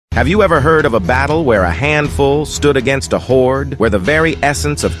Have you ever heard of a battle where a handful stood against a horde, where the very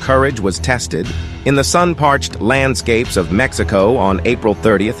essence of courage was tested? In the sun-parched landscapes of Mexico on April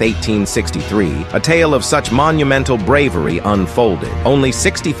 30th, 1863, a tale of such monumental bravery unfolded. Only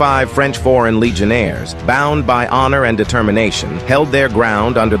 65 French Foreign Legionnaires, bound by honor and determination, held their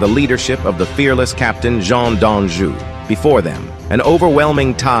ground under the leadership of the fearless captain Jean Danjou. Before them, an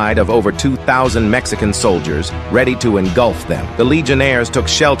overwhelming tide of over 2,000 Mexican soldiers ready to engulf them. The Legionnaires took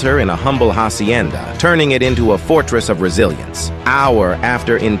shelter in a humble hacienda, turning it into a fortress of resilience. Hour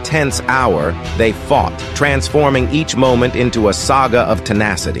after intense hour, they fought, transforming each moment into a saga of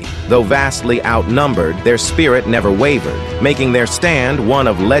tenacity. Though vastly outnumbered, their spirit never wavered, making their stand one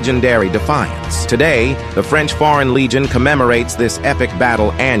of legendary defiance. Today, the French Foreign Legion commemorates this epic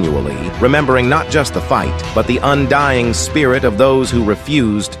battle annually, remembering not just the fight, but the undying spirit of those who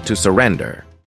refused to surrender.